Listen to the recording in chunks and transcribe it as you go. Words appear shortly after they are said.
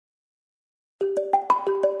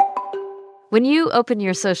When you open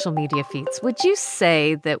your social media feeds, would you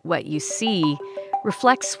say that what you see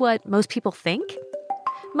reflects what most people think?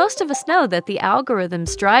 Most of us know that the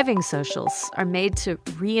algorithms driving socials are made to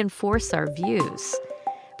reinforce our views.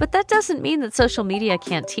 But that doesn't mean that social media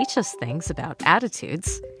can't teach us things about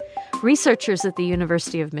attitudes. Researchers at the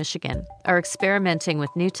University of Michigan are experimenting with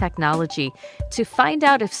new technology to find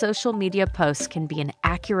out if social media posts can be an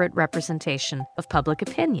accurate representation of public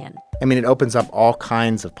opinion. It opens up all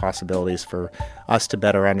kinds of possibilities for us to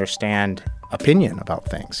better understand opinion about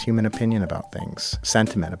things, human opinion about things,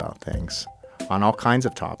 sentiment about things, on all kinds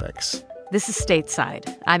of topics. This is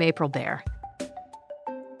Stateside. I'm April Baer.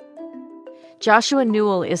 Joshua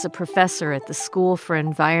Newell is a professor at the School for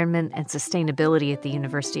Environment and Sustainability at the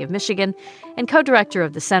University of Michigan and co-director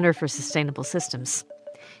of the Center for Sustainable Systems.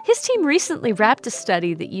 His team recently wrapped a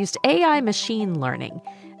study that used AI machine learning,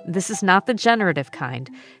 this is not the generative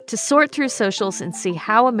kind, to sort through socials and see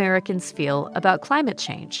how Americans feel about climate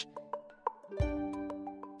change.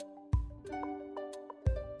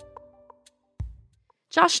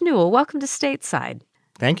 Josh Newell, welcome to Stateside.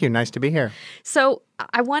 Thank you. Nice to be here. So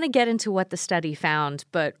I want to get into what the study found,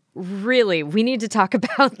 but really, we need to talk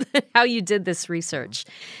about how you did this research.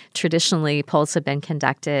 Traditionally, polls have been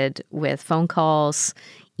conducted with phone calls,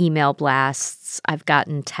 email blasts. I've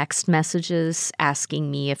gotten text messages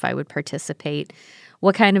asking me if I would participate.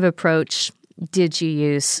 What kind of approach did you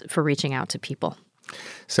use for reaching out to people?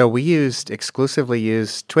 So we exclusively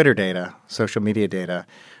used Twitter data, social media data.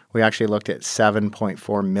 We actually looked at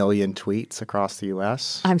 7.4 million tweets across the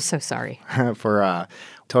U.S. I'm so sorry. for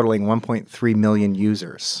totaling 1.3 million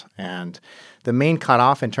users. And the main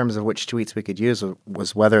cutoff in terms of which tweets we could use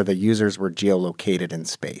was whether the users were geolocated in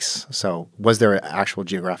space. So was there an actual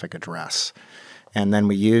geographic address? And then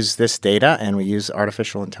we use this data and we use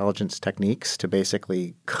artificial intelligence techniques to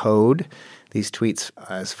basically code these tweets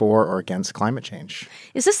as for or against climate change.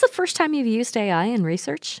 Is this the first time you've used AI in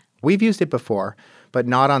research? We've used it before, but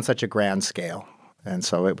not on such a grand scale. And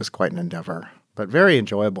so it was quite an endeavor, but very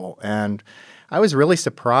enjoyable. And I was really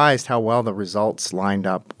surprised how well the results lined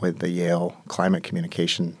up with the Yale Climate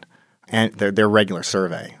Communication and their regular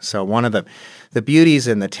survey. So one of the beauties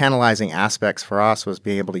and the tantalizing aspects for us was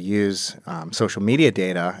being able to use social media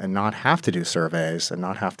data and not have to do surveys and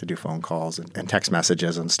not have to do phone calls and text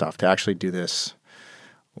messages and stuff to actually do this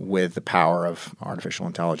with the power of artificial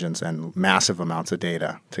intelligence and massive amounts of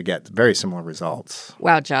data to get very similar results.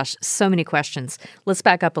 Wow, Josh, so many questions. Let's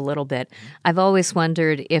back up a little bit. I've always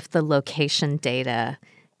wondered if the location data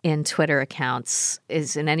in Twitter accounts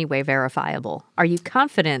is in any way verifiable. Are you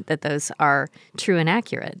confident that those are true and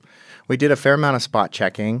accurate? We did a fair amount of spot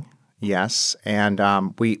checking. Yes, and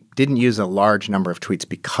we didn't use a large number of tweets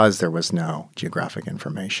because there was no geographic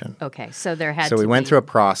information. Okay, so there had to be... So we went through a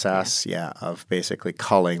process, of basically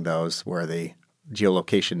culling those where the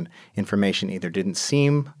geolocation information either didn't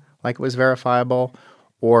seem like it was verifiable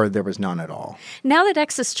or there was none at all. Now that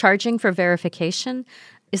X is charging for verification,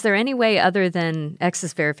 is there any way other than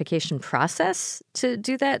X's verification process to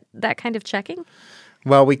do that kind of checking?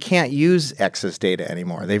 Well, we can't use X's data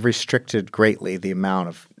anymore. They've restricted greatly the amount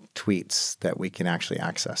of tweets that we can actually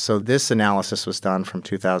access. So this analysis was done from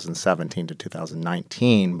 2017 to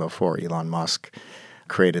 2019 before Elon Musk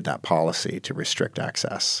created that policy to restrict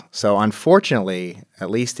access. So unfortunately,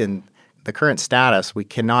 at least in the current status, we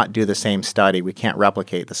cannot do the same study. We can't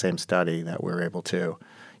replicate the same study that we're able to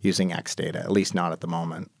using X data, at least not at the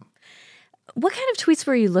moment. What kind of tweets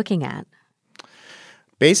were you looking at?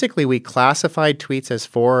 Basically, we classified tweets as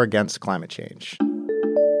for or against climate change.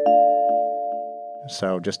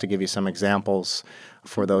 So just to give you some examples,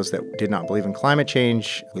 for those that did not believe in climate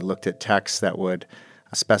change, we looked at texts that would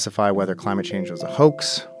specify whether climate change was a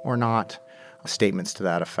hoax or not, statements to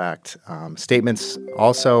that effect. Statements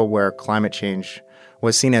also where climate change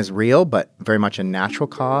was seen as real, but very much a natural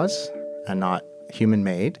cause and not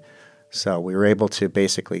human-made. So we were able to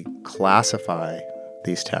basically classify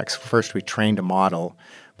these texts. First, we trained a model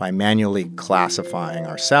by manually classifying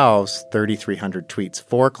ourselves 3,300 tweets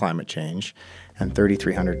for climate change and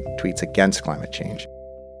 3,300 tweets against climate change.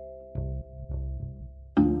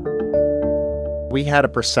 We had a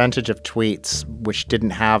percentage of tweets which didn't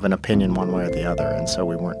have an opinion one way or the other, and so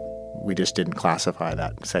we just didn't classify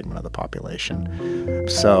that segment of the population.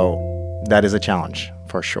 So that is a challenge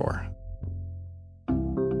for sure.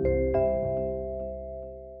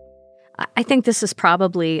 I think this is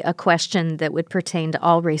probably a question that would pertain to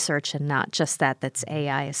all research and not just that's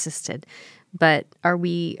AI assisted. But are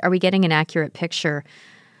we getting an accurate picture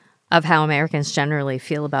of how Americans generally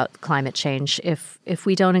feel about climate change if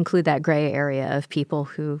we don't include that gray area of people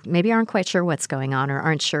who maybe aren't quite sure what's going on or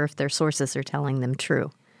aren't sure if their sources are telling them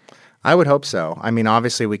true? I would hope so. I mean,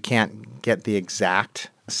 obviously, we can't get the exact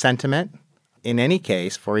sentiment in any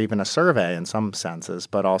case for even a survey in some senses,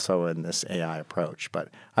 but also in this AI approach. But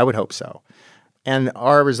I would hope so. And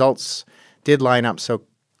our results did line up so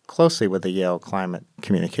closely with the Yale Climate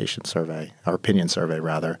Communication Survey, or opinion survey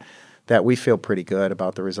rather, that we feel pretty good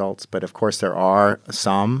about the results. But of course, there are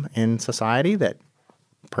some in society that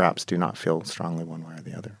perhaps do not feel strongly one way or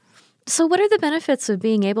the other. So what are the benefits of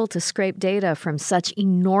being able to scrape data from such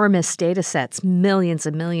enormous data sets, millions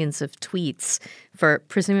and millions of tweets for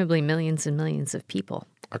presumably millions and millions of people?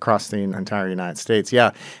 Across the entire United States,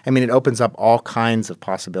 yeah. I mean, it opens up all kinds of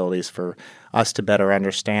possibilities for us to better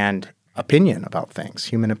understand opinion about things,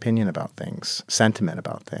 human opinion about things, sentiment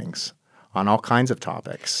about things, on all kinds of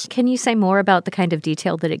topics. Can you say more about the kind of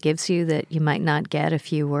detail that it gives you that you might not get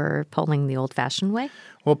if you were polling the old-fashioned way?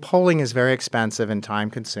 Well, polling is very expensive and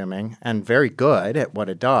time-consuming and very good at what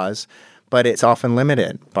it does, but it's often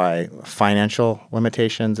limited by financial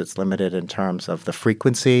limitations. It's limited in terms of the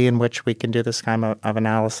frequency in which we can do this kind of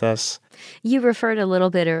analysis. You referred a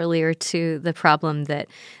little bit earlier to the problem that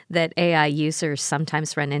AI users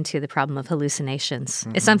sometimes run into, the problem of hallucinations.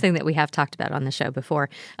 Mm-hmm. It's something that we have talked about on the show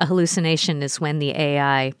before. A hallucination is when the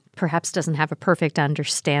AI perhaps doesn't have a perfect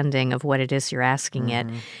understanding of what it is you're asking it,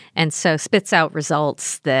 and so spits out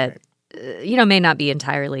results that may not be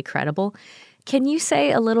entirely credible. Can you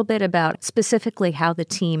say a little bit about specifically how the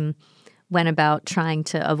team went about trying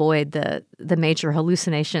to avoid the major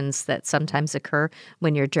hallucinations that sometimes occur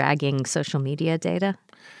when you're dragging social media data?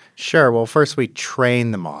 Sure. Well, first we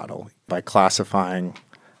train the model by classifying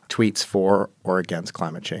tweets for or against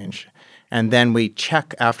climate change. And then we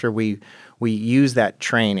check after we use that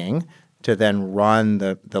training to then run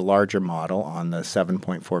the larger model on the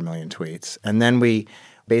 7.4 million tweets. And then we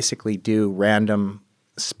basically do random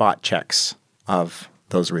spot checks of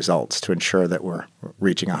those results to ensure that we're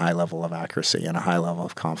reaching a high level of accuracy and a high level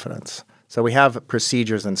of confidence. So we have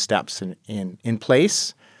procedures and steps in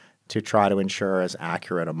place to try to ensure as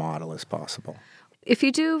accurate a model as possible. If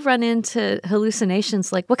you do run into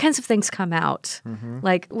hallucinations, like what kinds of things come out? Mm-hmm.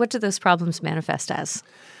 Like what do those problems manifest as?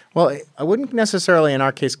 Well, I wouldn't necessarily in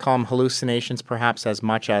our case call them hallucinations perhaps as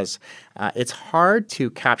much as it's hard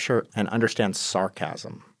to capture and understand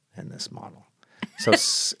sarcasm in this model. So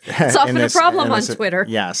it's often a problem on Twitter.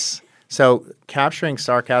 Yes. So capturing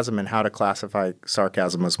sarcasm and how to classify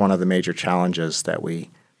sarcasm was one of the major challenges that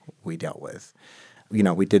we dealt with.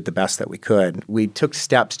 We did the best that we could. We took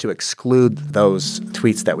steps to exclude those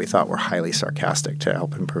tweets that we thought were highly sarcastic to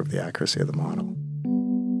help improve the accuracy of the model.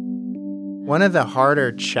 One of the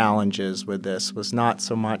harder challenges with this was not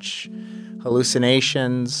so much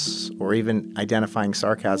hallucinations or even identifying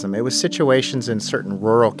sarcasm. It was situations in certain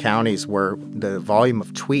rural counties where the volume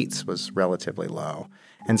of tweets was relatively low.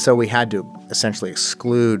 And so we had to essentially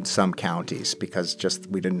exclude some counties because just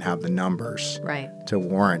we didn't have the numbers to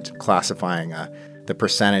warrant classifying the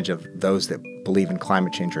percentage of those that believe in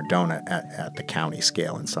climate change or don't at the county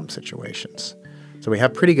scale in some situations. So we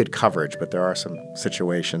have pretty good coverage, but there are some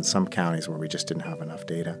situations, some counties where we just didn't have enough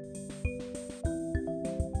data.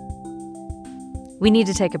 We need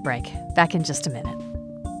to take a break. Back in just a minute.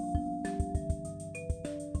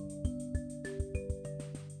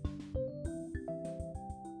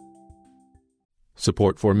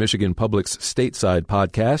 Support for Michigan Public's Stateside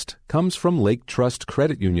podcast comes from Lake Trust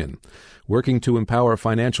Credit Union, working to empower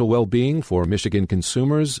financial well-being for Michigan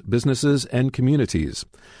consumers, businesses, and communities.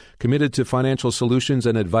 Committed to financial solutions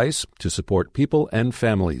and advice to support people and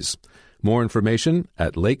families. More information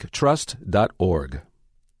at laketrust.org.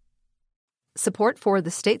 Support for the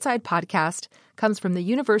Stateside podcast comes from the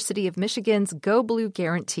University of Michigan's Go Blue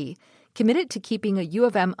Guarantee, committed to keeping a U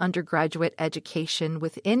of M undergraduate education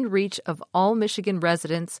within reach of all Michigan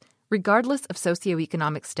residents, regardless of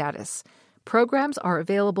socioeconomic status. Programs are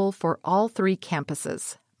available for all 3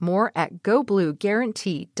 campuses. More at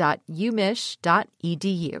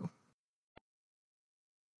goblueguarantee.umich.edu.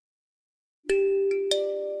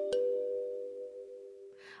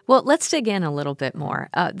 Well, let's dig in a little bit more.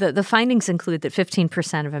 The findings include that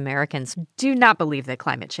 15% of Americans do not believe that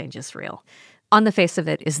climate change is real. On the face of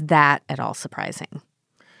it, is that at all surprising?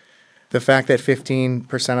 The fact that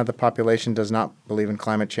 15% of the population does not believe in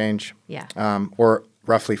climate change, or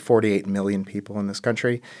roughly 48 million people in this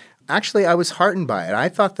country, actually, I was heartened by it. I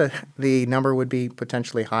thought that the number would be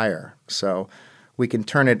potentially higher. So we can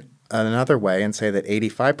turn it another way and say that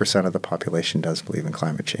 85% of the population does believe in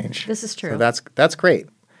climate change. This is true. So that's great.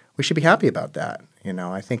 We should be happy about that.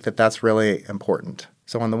 I think that that's really important.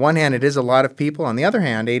 So on the one hand, it is a lot of people. On the other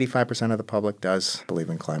hand, 85% of the public does believe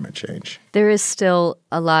in climate change. There is still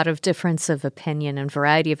a lot of difference of opinion and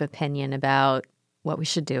variety of opinion about what we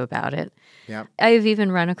should do about it. Yep. I've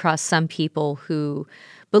even run across some people who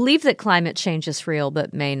believe that climate change is real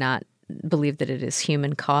but may not believe that it is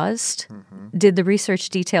human-caused. Mm-hmm. Did the research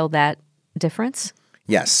detail that difference?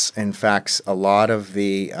 Yes. In fact, a lot of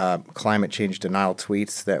the climate change denial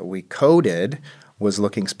tweets that we coded was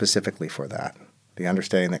looking specifically for that, the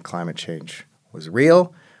understanding that climate change was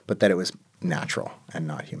real, but that it was natural and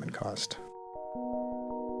not human-caused.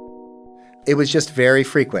 It was just very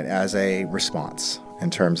frequent as a response in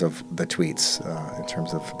terms of the tweets, in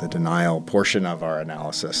terms of the denial portion of our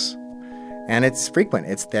analysis. And it's frequent.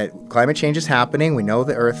 It's that climate change is happening. We know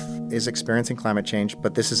the Earth is experiencing climate change,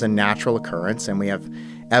 but this is a natural occurrence, and we have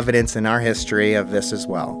evidence in our history of this as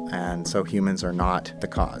well. And so humans are not the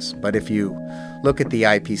cause. But if you look at the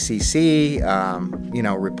IPCC,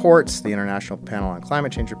 reports, the International Panel on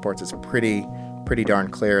Climate Change reports, it's pretty darn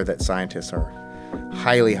clear that scientists are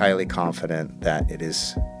highly, highly confident that it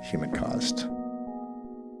is human-caused.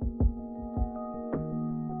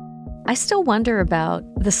 I still wonder about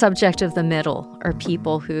the subject of the middle, or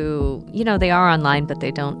people who, they are online, but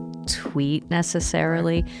they don't tweet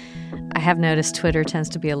necessarily. I have noticed Twitter tends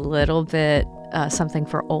to be a little bit something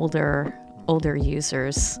for older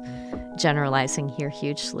users, generalizing here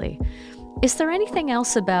hugely. Is there anything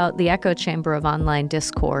else about the echo chamber of online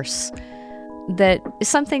discourse that is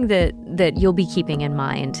something that you'll be keeping in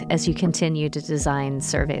mind as you continue to design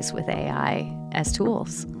surveys with AI as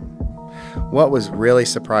tools? What was really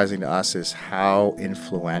surprising to us is how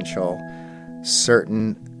influential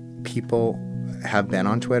certain people have been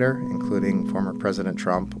on Twitter, including former President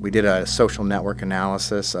Trump. We did a social network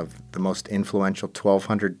analysis of the most influential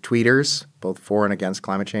 1,200 tweeters, both for and against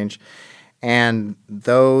climate change. And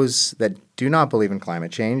those that do not believe in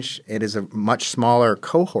climate change, it is a much smaller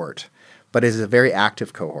cohort, but it is a very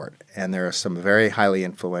active cohort. And there are some very highly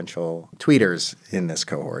influential tweeters in this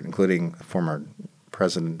cohort, including former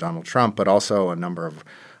President Donald Trump, but also a number of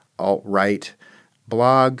alt-right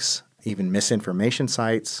blogs, even misinformation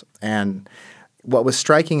sites. And what was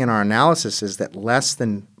striking in our analysis is that less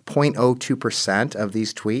than 0.02% of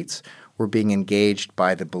these tweets were being engaged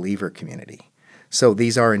by the believer community. So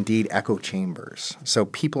these are indeed echo chambers. So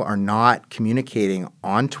people are not communicating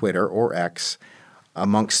on Twitter or X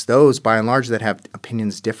amongst those, by and large, that have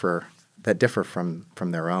opinions that differ from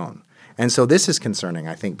their own. And so this is concerning,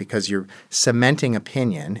 I think, because you're cementing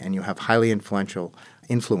opinion, and you have highly influential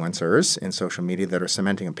influencers in social media that are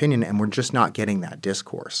cementing opinion, and we're just not getting that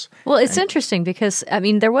discourse. Well, it's interesting because,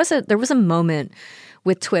 there was a moment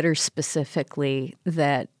with Twitter specifically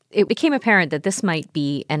that it became apparent that this might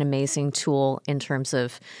be an amazing tool in terms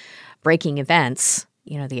of breaking events,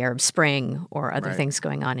 the Arab Spring or other things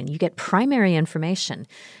going on, and you get primary information.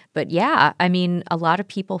 But yeah, a lot of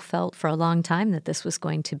people felt for a long time that this was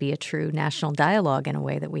going to be a true national dialogue in a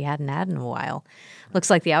way that we hadn't had in a while. Looks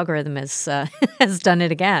like the algorithm has done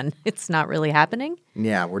it again. It's not really happening.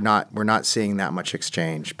 Yeah, we're not seeing that much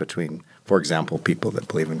exchange between, for example, people that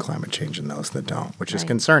believe in climate change and those that don't, which is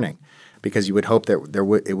concerning, because you would hope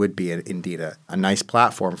that it would be indeed a nice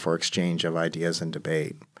platform for exchange of ideas and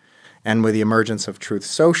debate. And with the emergence of Truth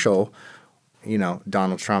Social,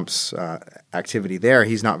 Donald Trump's activity there,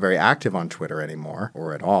 he's not very active on Twitter anymore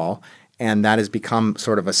or at all. And that has become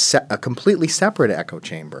sort of a completely separate echo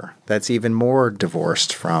chamber that's even more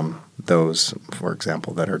divorced from those, for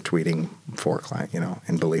example, that are tweeting for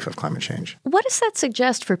in belief of climate change. What does that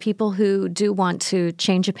suggest for people who do want to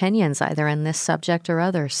change opinions either in this subject or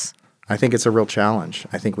others? I think it's a real challenge.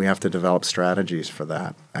 I think we have to develop strategies for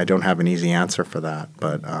that. I don't have an easy answer for that,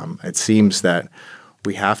 but it seems that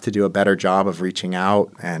we have to do a better job of reaching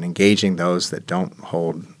out and engaging those that don't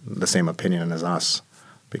hold the same opinion as us,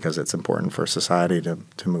 because it's important for society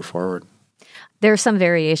to move forward. There are some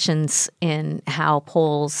variations in how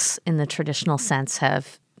polls in the traditional sense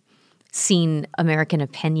have seen American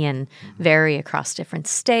opinion vary across different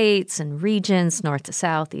states and regions, north to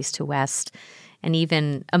south, east to west, and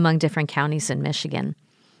even among different counties in Michigan.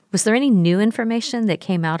 Was there any new information that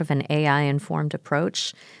came out of an AI-informed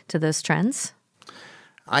approach to those trends?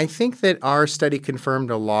 I think that our study confirmed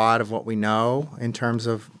a lot of what we know in terms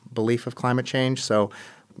of belief of climate change. So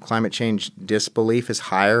climate change disbelief is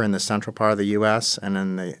higher in the central part of the U.S. and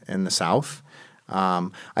in the South.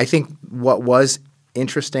 I think what was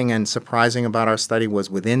interesting and surprising about our study was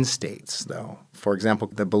within states, though. For example,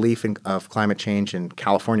 the belief of climate change in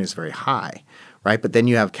California is very high, right? But then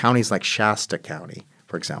you have counties like Shasta County,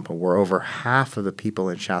 for example, where over half of the people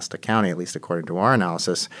in Shasta County, at least according to our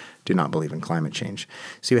analysis, do not believe in climate change.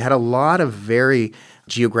 So you had a lot of very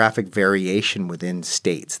geographic variation within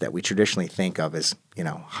states that we traditionally think of as,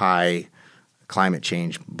 high climate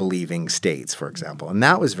change believing states, for example. And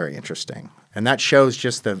that was very interesting. And that shows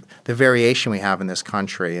just the variation we have in this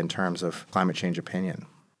country in terms of climate change opinion.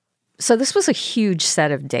 So this was a huge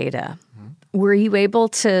set of data. Were you able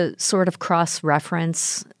to sort of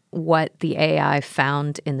cross-reference what the AI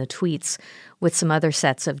found in the tweets with some other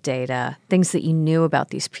sets of data, things that you knew about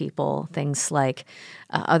these people, things like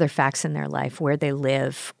other facts in their life, where they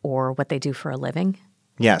live or what they do for a living?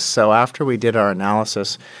 Yes. So after we did our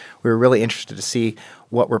analysis, we were really interested to see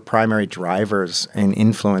what were primary drivers in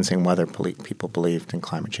influencing whether people believed in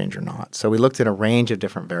climate change or not. So we looked at a range of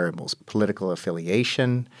different variables: political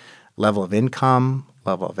affiliation, level of income,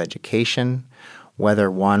 level of education,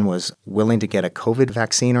 whether one was willing to get a COVID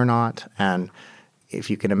vaccine or not. And if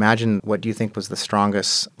you can imagine, what do you think was the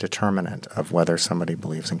strongest determinant of whether somebody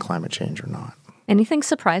believes in climate change or not? Anything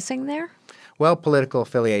surprising there? Well, political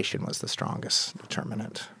affiliation was the strongest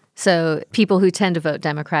determinant. So people who tend to vote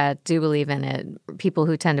Democrat do believe in it. People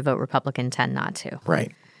who tend to vote Republican tend not to.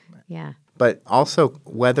 Right. Yeah. But also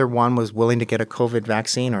whether one was willing to get a COVID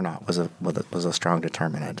vaccine or not was a strong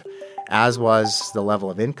determinant, as was the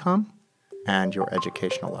level of income and your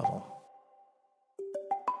educational level.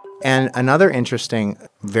 And another interesting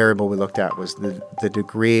variable we looked at was the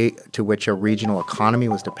degree to which a regional economy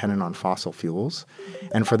was dependent on fossil fuels.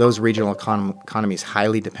 And for those regional economies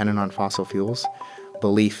highly dependent on fossil fuels,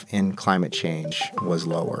 belief in climate change was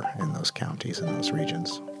lower in those counties and those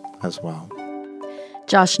regions as well.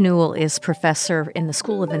 Josh Newell is professor in the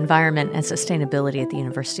School of Environment and Sustainability at the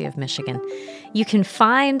University of Michigan. You can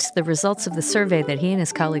find the results of the survey that he and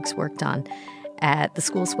his colleagues worked on at the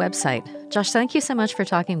school's website. Josh, thank you so much for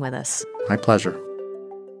talking with us. My pleasure.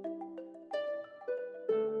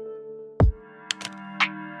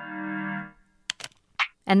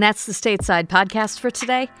 And that's the Stateside podcast for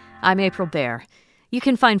today. I'm April Baer. You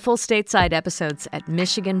can find full Stateside episodes at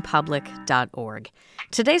michiganpublic.org.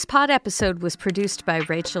 Today's pod episode was produced by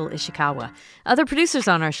Rachel Ishikawa. Other producers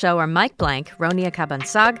on our show are Mike Blank, Ronia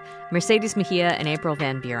Cabansag, Mercedes Mejia, and April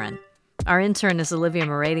Van Buren. Our intern is Olivia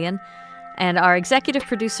Moradian, and our executive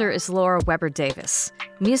producer is Laura Weber Davis.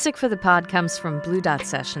 Music for the pod comes from Blue Dot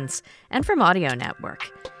Sessions and from Audio Network.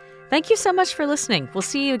 Thank you so much for listening. We'll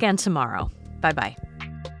see you again tomorrow. Bye-bye.